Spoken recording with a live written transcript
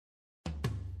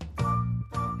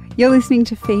You're listening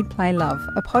to Feed, Play, Love,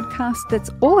 a podcast that's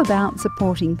all about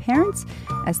supporting parents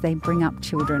as they bring up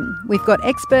children. We've got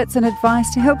experts and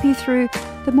advice to help you through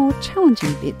the more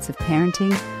challenging bits of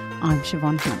parenting. I'm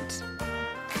Siobhan Hunt.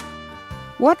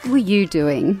 What were you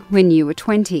doing when you were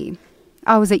 20?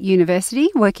 I was at university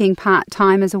working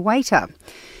part-time as a waiter.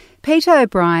 Peter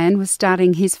O'Brien was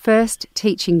starting his first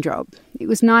teaching job. It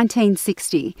was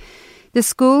 1960. The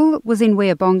school was in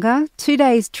Weabonga, 2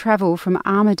 days' travel from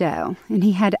Armidale, and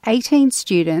he had 18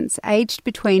 students aged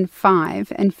between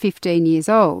 5 and 15 years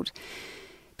old.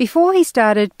 Before he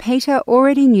started, Peter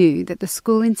already knew that the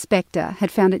school inspector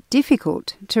had found it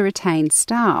difficult to retain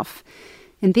staff,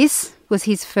 and this was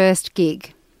his first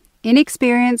gig.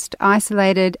 Inexperienced,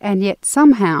 isolated, and yet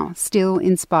somehow still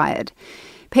inspired.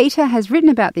 Peter has written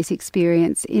about this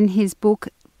experience in his book,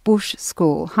 Bush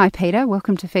School. Hi, Peter.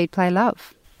 Welcome to Feed, Play,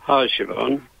 Love. Hi,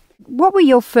 Siobhan. What were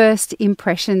your first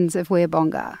impressions of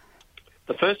Weabonga?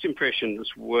 The first impressions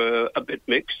were a bit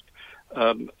mixed.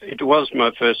 It was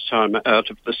my first time out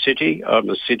of the city.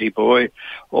 I'm a city boy,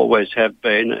 always have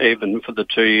been, even for the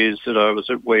 2 years that I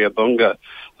was at Weabonga.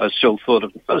 I still thought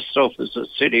of myself as a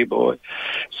city boy.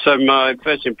 So my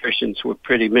first impressions were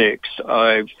pretty mixed.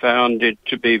 I found it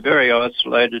to be very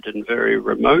isolated and very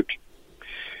remote,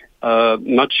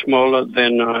 much smaller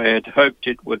than I had hoped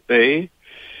it would be.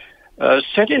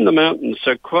 Set in the mountains,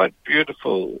 so quite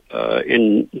beautiful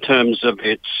in terms of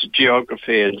its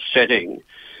geography and setting.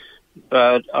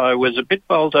 But I was a bit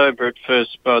bowled over at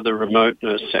first by the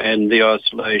remoteness and the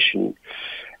isolation.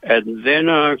 And then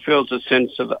I felt a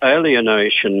sense of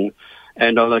alienation,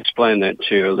 and I'll explain that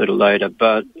to you a little later.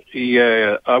 But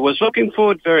yeah, I was looking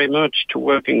forward very much to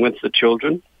working with the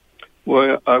children.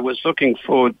 I was looking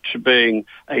forward to being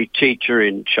a teacher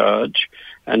in charge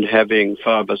and having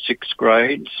 5 or 6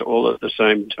 grades all at the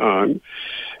same time.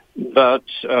 But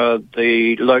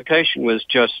the location was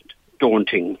just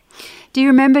daunting. Do you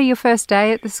remember your first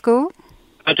day at the school?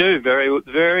 I do, very,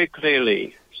 very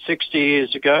clearly. 60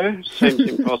 years ago seems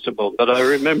impossible, but I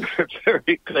remember it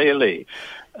very clearly.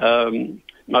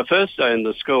 My first day in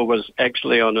the school was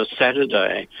actually on a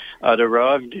Saturday. I'd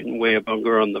arrived in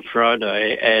Weabonga on the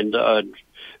Friday, and I'd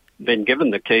been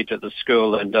given the key to the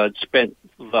school, and I'd spent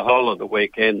the whole of the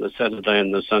weekend, the Saturday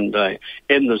and the Sunday,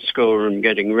 in the schoolroom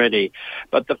getting ready.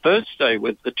 But the first day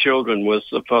with the children was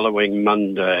the following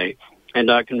Monday,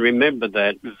 and I can remember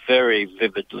that very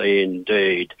vividly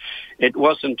indeed. It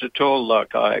wasn't at all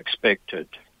like I expected.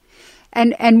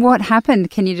 And what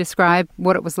happened? Can you describe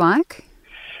what it was like?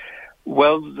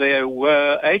 Well, there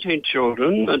were 18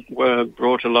 children that were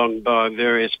brought along by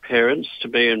various parents to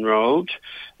be enrolled.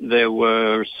 There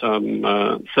were some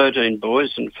 13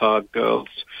 boys and 5 girls.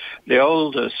 The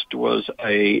oldest was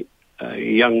a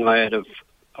young lad of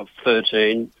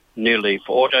 13, nearly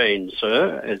 14,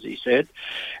 sir, as he said,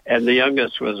 and the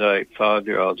youngest was a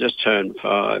 5-year-old, just turned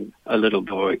 5, a little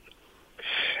boy.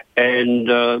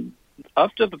 And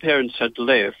after the parents had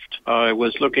left, I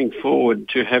was looking forward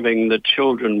to having the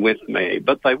children with me,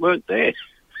 but they weren't there.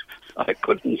 I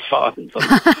couldn't find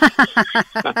them.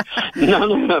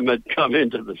 None of them had come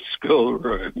into the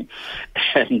schoolroom,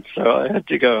 and so I had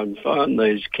to go and find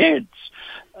these kids.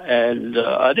 And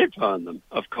I did find them,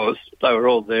 of course. They were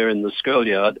all there in the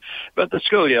schoolyard, but the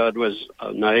schoolyard was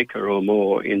an acre or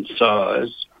more in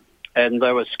size, and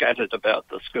they were scattered about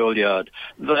the schoolyard.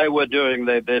 They were doing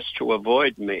their best to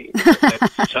avoid me at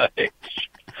that stage.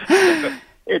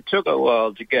 It took a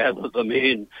while to gather them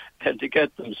in and to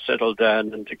get them settled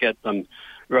down and to get them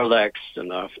relaxed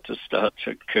enough to start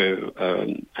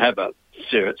to have a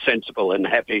sensible and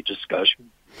happy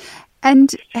discussion.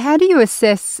 And how do you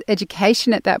assess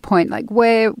education at that point? Like,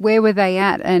 where were they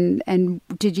at, and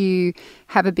did you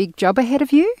have a big job ahead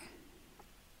of you?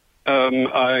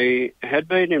 I had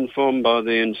been informed by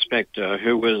the inspector,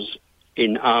 who was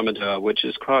in Armidale, which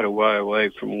is quite a way away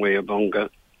from Weabonga.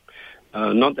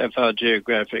 Not that far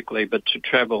geographically, but to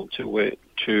travel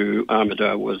to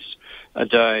Armidale was a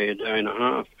day and a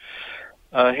half.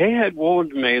 He had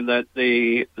warned me that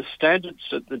the standards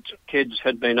that the kids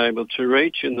had been able to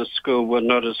reach in the school were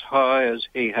not as high as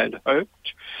he had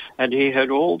hoped, and he had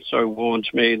also warned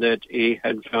me that he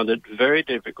had found it very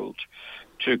difficult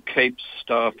to keep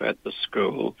staff at the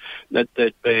school, that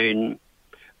there'd been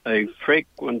a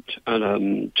frequent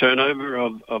turnover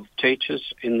of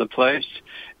teachers in the place,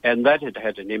 and that had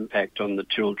had an impact on the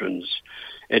children's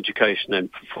education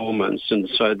and performance, and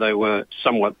so they were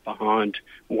somewhat behind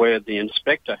where the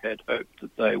inspector had hoped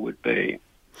that they would be.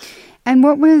 And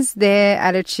what was their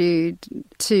attitude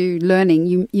to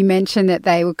learning? You mentioned that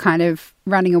they were kind of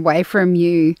running away from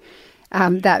you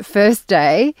that first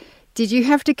day. Did you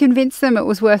have to convince them it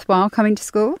was worthwhile coming to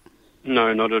school?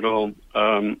 No, not at all.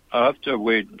 After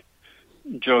we'd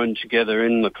joined together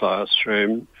in the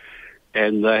classroom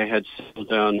and they had settled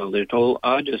down a little,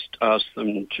 I just asked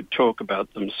them to talk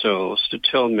about themselves, to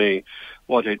tell me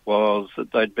what it was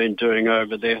that they'd been doing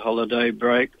over their holiday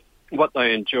break, what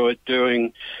they enjoyed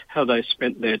doing, how they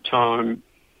spent their time,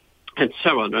 and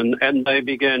so on. And they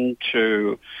began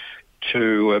to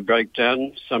break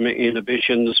down some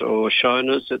inhibitions or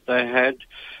shyness that they had.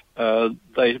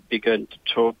 They began to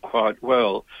talk quite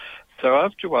well. So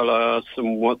after a while I asked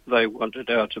them what they wanted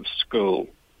out of school,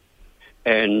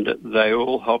 and they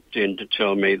all hopped in to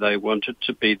tell me they wanted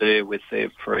to be there with their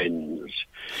friends.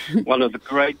 One of the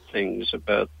great things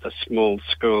about a small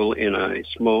school in a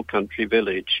small country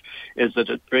village is that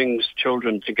it brings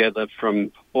children together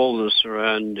from all the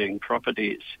surrounding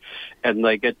properties, and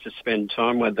they get to spend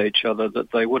time with each other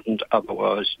that they wouldn't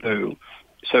otherwise do.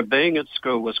 So being at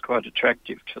school was quite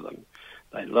attractive to them.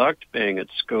 They liked being at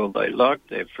school, they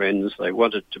liked their friends, they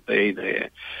wanted to be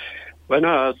there. When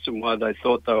I asked them why they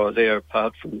thought they were there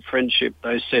apart from friendship,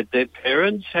 they said their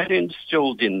parents had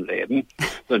instilled in them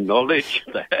the knowledge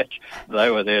that they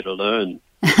were there to learn.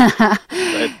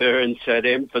 Their parents had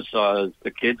emphasised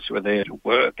the kids were there to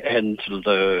work and to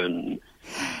learn.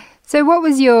 So what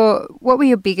were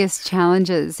your biggest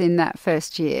challenges in that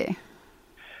first year?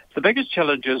 The biggest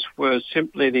challenges were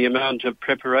simply the amount of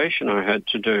preparation I had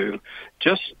to do,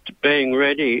 just being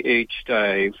ready each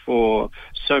day for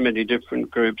so many different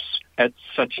groups at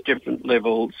such different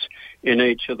levels in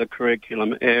each of the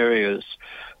curriculum areas.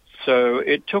 So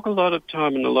it took a lot of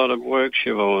time and a lot of work,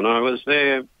 Siobhan. I was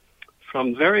there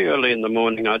from very early in the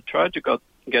morning. I tried to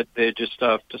get there just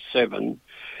after 7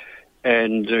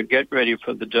 and get ready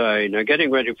for the day. Now,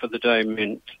 getting ready for the day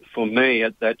meant, for me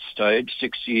at that stage,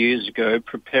 6 years ago,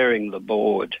 preparing the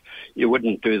board. You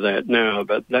wouldn't do that now,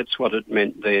 but that's what it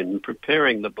meant then,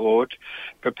 preparing the board,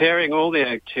 preparing all the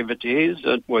activities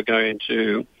that were going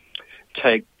to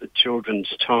take the children's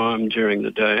time during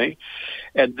the day.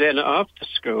 And then after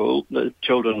school, the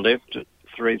children left at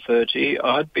 3:30.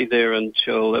 I'd be there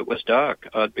until it was dark.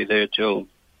 I'd be there till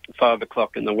 5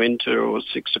 o'clock in the winter or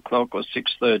 6 o'clock or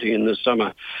 6:30 in the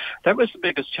summer. That was the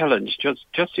biggest challenge,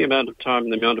 just the amount of time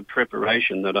and the amount of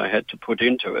preparation that I had to put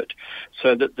into it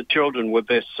so that the children were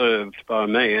best served by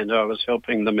me and I was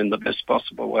helping them in the best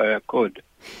possible way I could.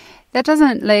 That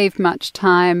doesn't leave much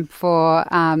time for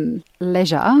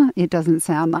leisure, it doesn't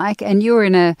sound like. And you're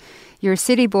a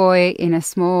city boy in a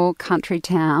small country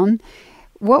town.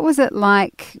 What was it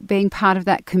like being part of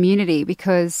that community?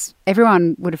 Because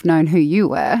everyone would have known who you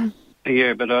were.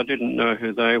 Yeah, but I didn't know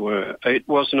who they were. It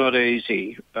was not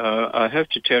easy. I have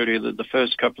to tell you that the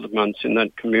first couple of months in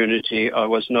that community, I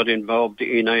was not involved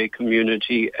in a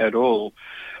community at all.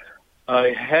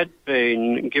 I had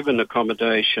been given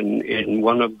accommodation in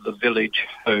one of the village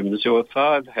homes. There were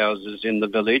 5 houses in the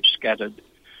village scattered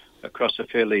across a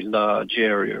fairly large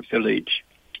area of village.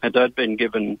 And I'd been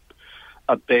given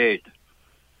a bed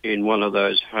in one of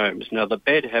those homes. Now, the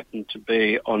bed happened to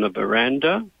be on a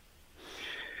veranda,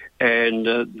 and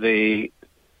the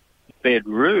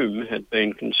bedroom had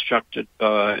been constructed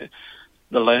by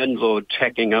the landlord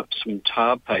tacking up some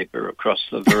tar paper across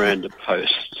the veranda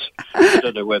posts. I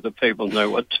don't know whether people know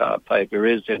what tar paper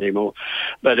is anymore,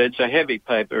 but it's a heavy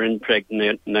paper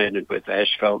impregnated with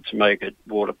asphalt to make it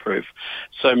waterproof.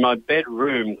 So my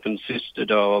bedroom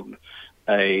consisted of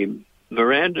a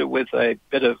veranda with a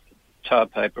bit of tar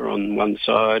paper on one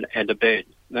side and a bed.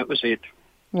 That was it.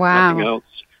 Wow. Nothing else.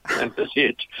 That was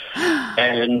it.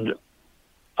 And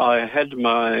I had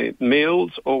my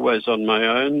meals always on my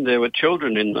own. There were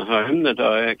children in the home that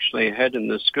I actually had in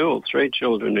the school, 3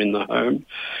 children in the home,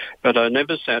 but I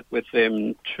never sat with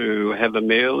them to have a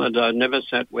meal, and I never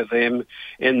sat with them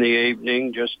in the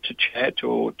evening just to chat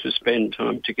or to spend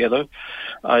time together.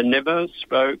 I never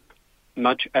spoke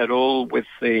much at all with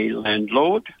the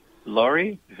landlord,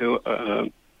 Laurie, who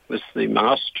was the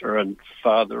master and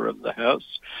father of the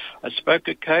house. I spoke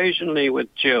occasionally with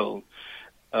Jill,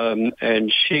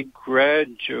 and she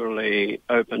gradually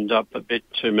opened up a bit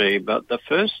to me. But the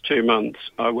first 2 months,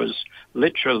 I was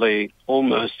literally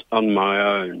almost on my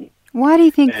own. Why do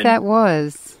you think that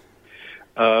was?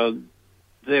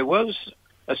 There was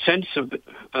a sense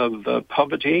of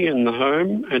poverty in the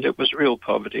home, and it was real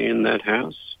poverty in that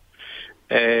house.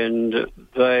 And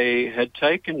they had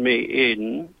taken me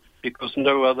in because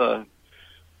no other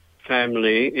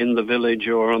family in the village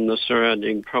or on the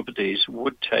surrounding properties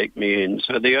would take me in.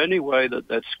 So the only way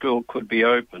that school could be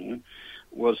open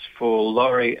was for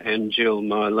Laurie and Jill,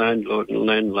 my landlord and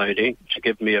landlady, to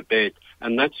give me a bed.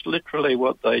 And that's literally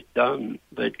what they'd done.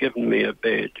 They'd given me a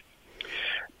bed.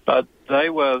 But they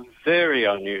were very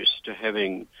unused to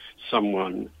having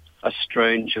someone, a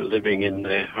stranger, living in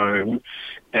their home,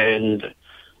 and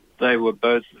they were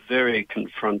both very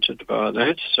confronted by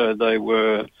that, so they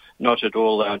were not at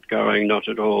all outgoing, not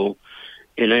at all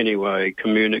in any way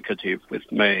communicative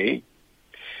with me.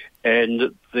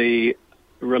 And the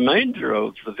remainder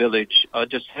of the village I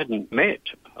just hadn't met.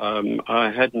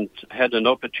 I hadn't had an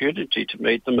opportunity to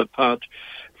meet them apart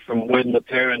from when the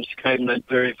parents came that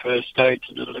very first day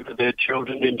to deliver their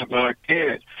children into my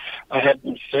care. I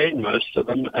hadn't seen most of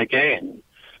them again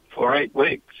for 8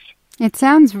 weeks. It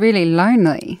sounds really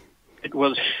lonely. It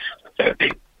was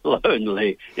very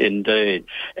lonely indeed.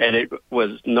 And it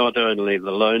was not only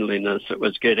the loneliness that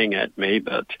was getting at me,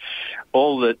 but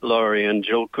all that Laurie and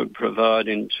Jill could provide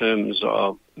in terms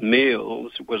of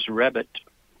meals was rabbit.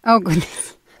 Oh,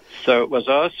 goodness. So it was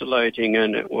isolating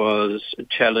and it was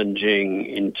challenging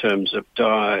in terms of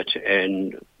diet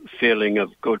and feeling of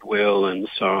goodwill and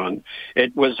so on.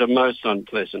 It was a most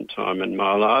unpleasant time in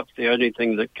my life. The only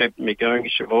thing that kept me going,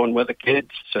 Siobhan, were the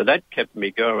kids. So that kept me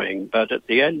going. But at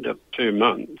the end of 2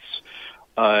 months,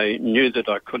 I knew that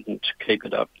I couldn't keep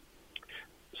it up.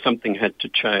 Something had to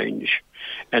change.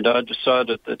 And I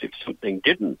decided that if something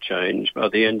didn't change by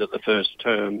the end of the first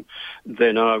term,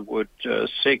 then I would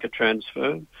seek a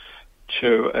transfer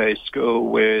to a school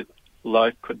where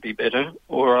life could be better,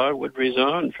 or I would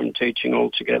resign from teaching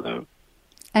altogether.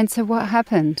 And so what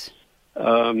happened?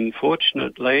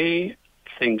 Fortunately,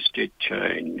 things did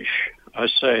change. I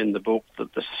say in the book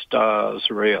that the stars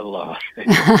realised.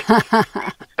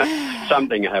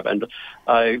 Something happened.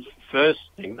 First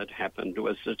thing that happened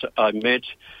was that I met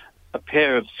a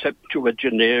pair of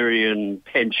septuagenarian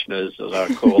pensioners, as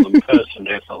I call them, Percy and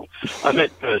Ethel. I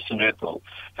met Percy and Ethel.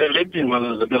 They lived in one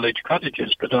of the village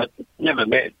cottages, but I'd never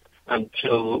met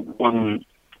until one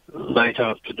late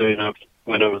afternoon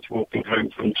when I was walking home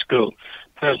from school.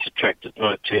 Percy attracted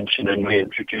my attention and we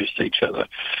introduced each other.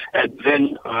 And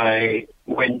then I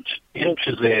went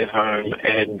into their home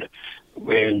and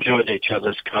we enjoyed each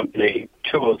other's company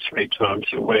 2 or 3 times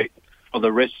a week. For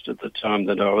the rest of the time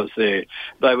that I was there.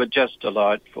 They were just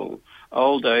delightful.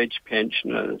 Old age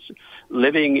pensioners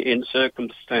living in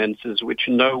circumstances which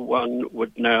no one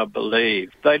would now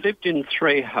believe. They lived in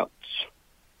 3 huts.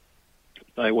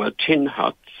 They were tin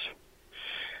huts,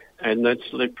 and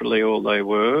that's literally all they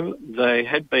were. They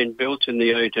had been built in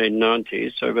the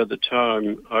 1890s, so by the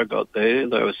time I got there,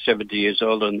 they were 70 years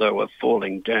old and they were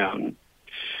falling down.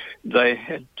 They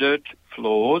had dirt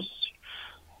floors.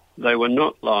 They were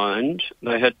not lined.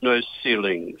 They had no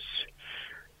ceilings.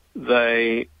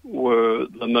 They were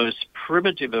the most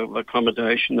primitive of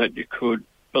accommodation that you could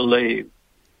believe.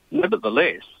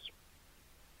 Nevertheless,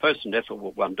 Percy and Ethel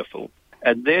were wonderful.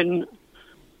 And then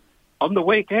on the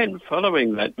weekend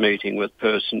following that meeting with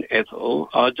Percy and Ethel,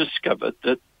 I discovered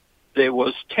that there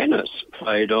was tennis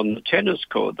played on the tennis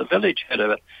court. The village had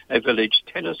a village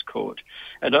tennis court,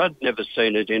 and I'd never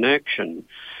seen it in action.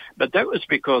 But that was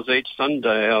because each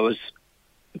Sunday I was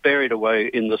buried away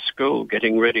in the school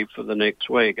getting ready for the next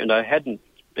week, and I hadn't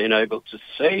been able to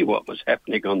see what was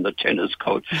happening on the tennis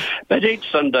court. But each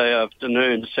Sunday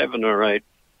afternoon, 7 or 8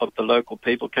 of the local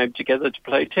people came together to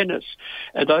play tennis.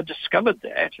 And I discovered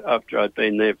that after I'd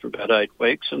been there for about 8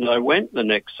 weeks, and I went the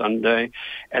next Sunday,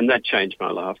 and that changed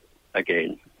my life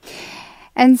again.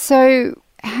 And so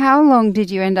how long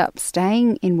did you end up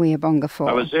staying in Weabonga for?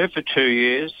 I was there for 2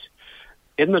 years.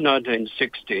 In the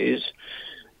 1960s,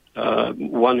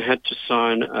 one had to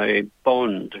sign a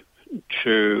bond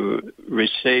to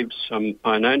receive some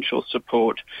financial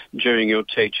support during your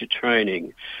teacher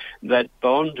training. That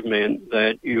bond meant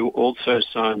that you also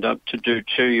signed up to do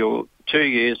 2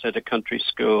 years at a country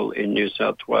school in New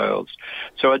South Wales.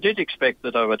 So I did expect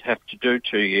that I would have to do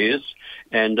 2 years,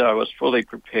 and I was fully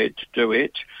prepared to do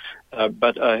it.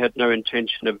 But I had no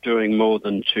intention of doing more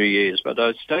than 2 years. But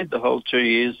I stayed the whole 2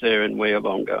 years there in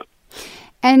Weabonga.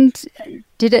 And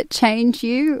did it change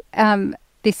you,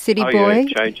 this city boy? Yeah,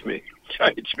 it changed me.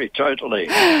 Changed me totally.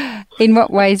 In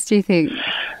what ways do you think?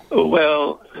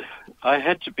 Well, I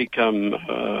had to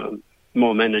become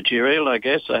more managerial, I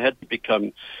guess. I had to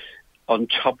become on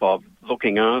top of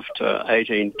looking after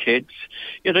 18 kids.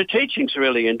 You know, teaching's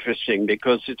really interesting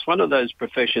because it's one of those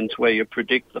professions where you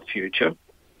predict the future.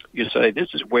 You say,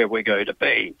 this is where we're going to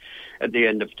be at the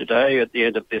end of today, at the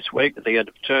end of this week, at the end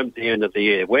of term, at the end of the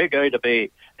year. We're going to be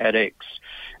at X.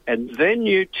 And then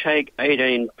you take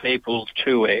 18 people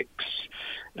to X.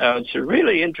 It's a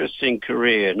really interesting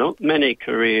career. Not many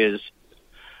careers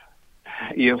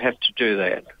you have to do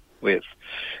that with.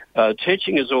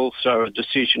 Teaching is also a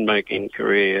decision-making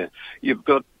career. You've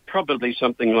got probably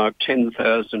something like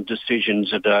 10,000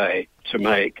 decisions a day to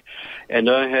make. And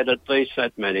I had at least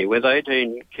that many, with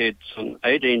 18 kids and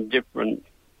 18 different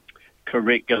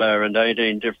curricula and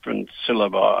 18 different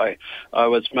syllabi. I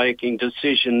was making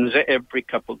decisions every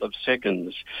couple of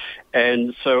seconds.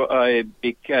 And so I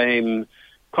became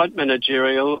quite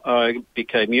managerial. I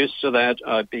became used to that.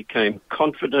 I became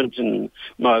confident in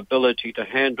my ability to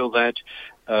handle that.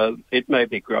 It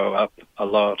made me grow up a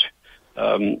lot.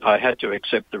 I had to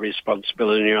accept the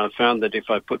responsibility, and I found that if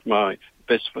I put my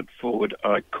best foot forward,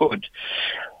 I could.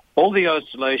 All the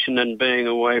isolation and being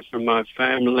away from my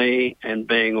family and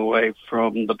being away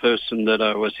from the person that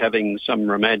I was having some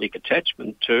romantic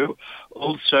attachment to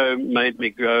also made me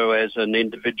grow as an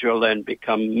individual and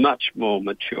become much more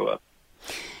mature.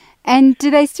 And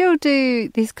do they still do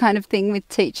this kind of thing with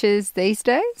teachers these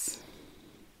days?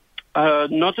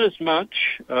 Not as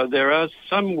much. There are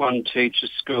some one-teacher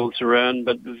schools around,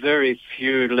 but very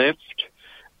few left.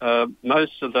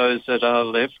 Most of those that are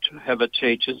left have a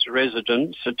teacher's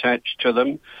residence attached to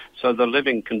them, so the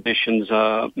living conditions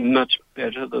are much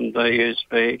better than they used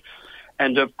to be.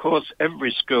 And of course,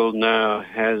 every school now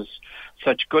has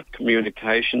such good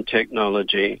communication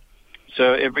technology.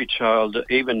 So every child,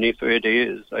 even if it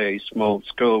is a small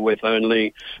school with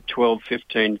only 12,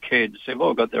 15 kids, they've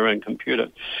all got their own computer.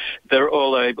 They're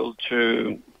all able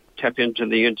to tap into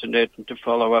the internet and to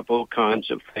follow up all kinds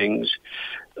of things.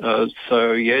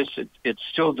 So yes, it's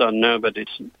still done now, but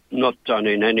it's not done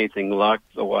in anything like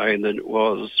the way that it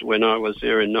was when I was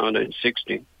there in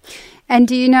 1960. And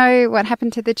do you know what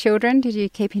happened to the children? Did you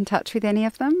keep in touch with any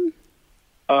of them?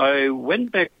 I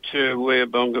went back to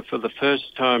Weabonga for the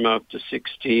first time after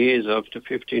 60 years, after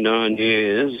 59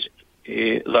 years,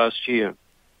 last year.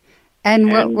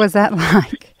 And what was that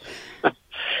like?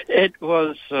 It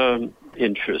was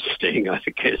interesting, I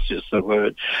guess is the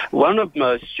word. One of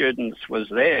my students was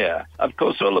there. Of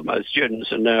course, all of my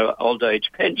students are now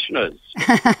old-age pensioners.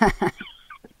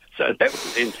 So that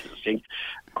was interesting.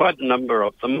 Quite a number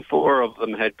of them. 4 of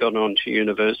them had gone on to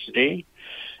university.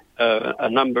 A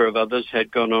number of others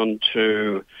had gone on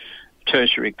to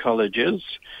tertiary colleges,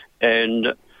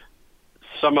 and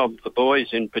some of the boys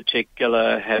in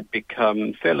particular had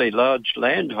become fairly large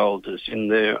landholders in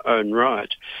their own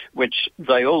right, which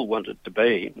they all wanted to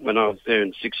be. When I was there in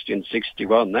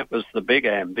 1661, that was the big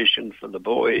ambition for the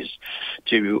boys,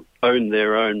 to own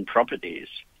their own properties.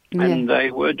 Yeah. And they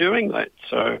were doing that.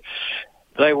 So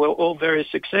they were all very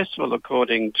successful,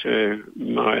 according to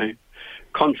my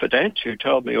confidant who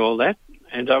told me all that,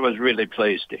 and I was really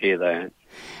pleased to hear that.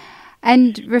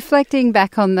 And reflecting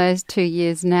back on those 2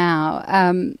 years now,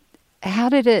 how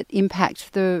did it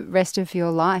impact the rest of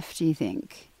your life, do you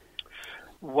think?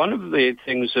 One of the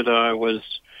things that I was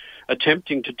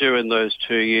attempting to do in those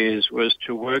 2 years was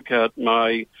to work out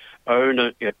my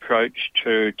own approach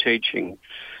to teaching.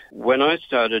 When I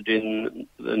started in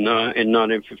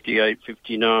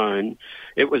 1958-59,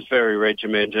 it was very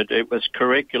regimented. It was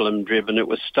curriculum-driven. It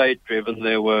was state-driven.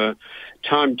 There were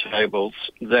timetables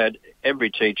that every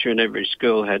teacher in every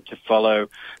school had to follow.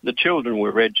 The children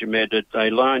were regimented. They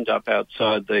lined up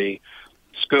outside the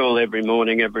school every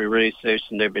morning, every recess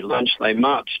and every lunch. They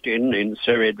marched in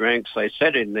serried ranks. They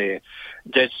sat in their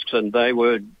desks, and they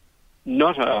were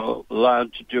not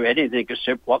allowed to do anything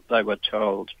except what they were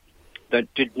told.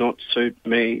 That did not suit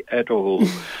me at all.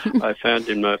 I found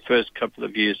in my first couple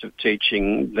of years of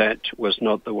teaching that was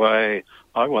not the way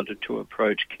I wanted to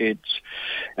approach kids.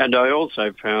 And I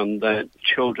also found that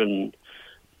children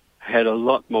had a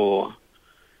lot more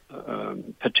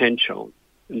potential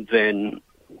than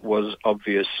was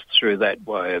obvious through that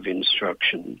way of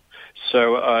instruction.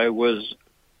 So I was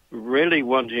really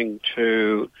wanting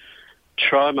to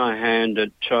try my hand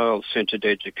at child-centred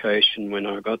education when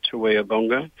I got to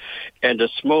Weabonga, and a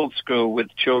small school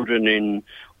with children in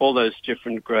all those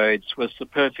different grades was the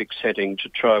perfect setting to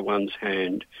try one's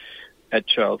hand at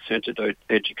child-centred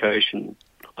education.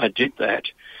 I did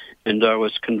that, and I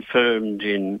was confirmed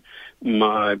in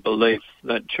my belief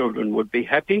that children would be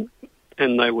happy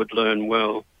and they would learn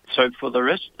well. So for the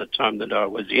rest of the time that I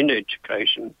was in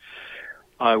education,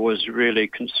 I was really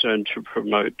concerned to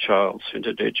promote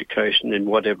child-centred education in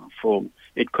whatever form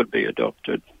it could be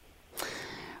adopted.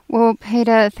 Well,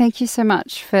 Peter, thank you so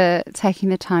much for taking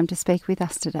the time to speak with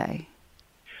us today.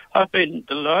 I've been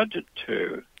delighted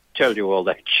to tell you all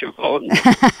that,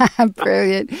 Siobhan.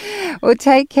 Brilliant. Well,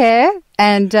 take care.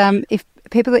 And if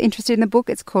people are interested in the book,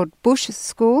 it's called Bush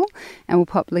School, and we'll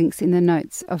pop links in the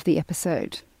notes of the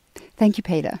episode. Thank you,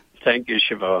 Peter. Thank you,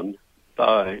 Siobhan.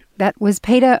 Bye. That was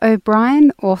Peter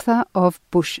O'Brien, author of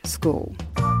Bush School.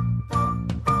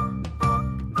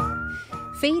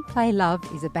 Feed, Play, Love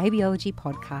is a babyology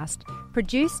podcast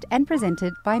produced and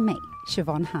presented by me,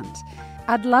 Siobhan Hunt.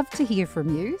 I'd love to hear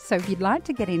from you, so if you'd like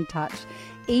to get in touch,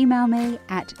 email me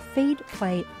at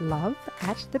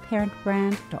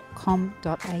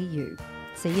feedplaylove@theparentbrand.com.au.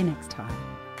 See you next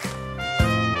time.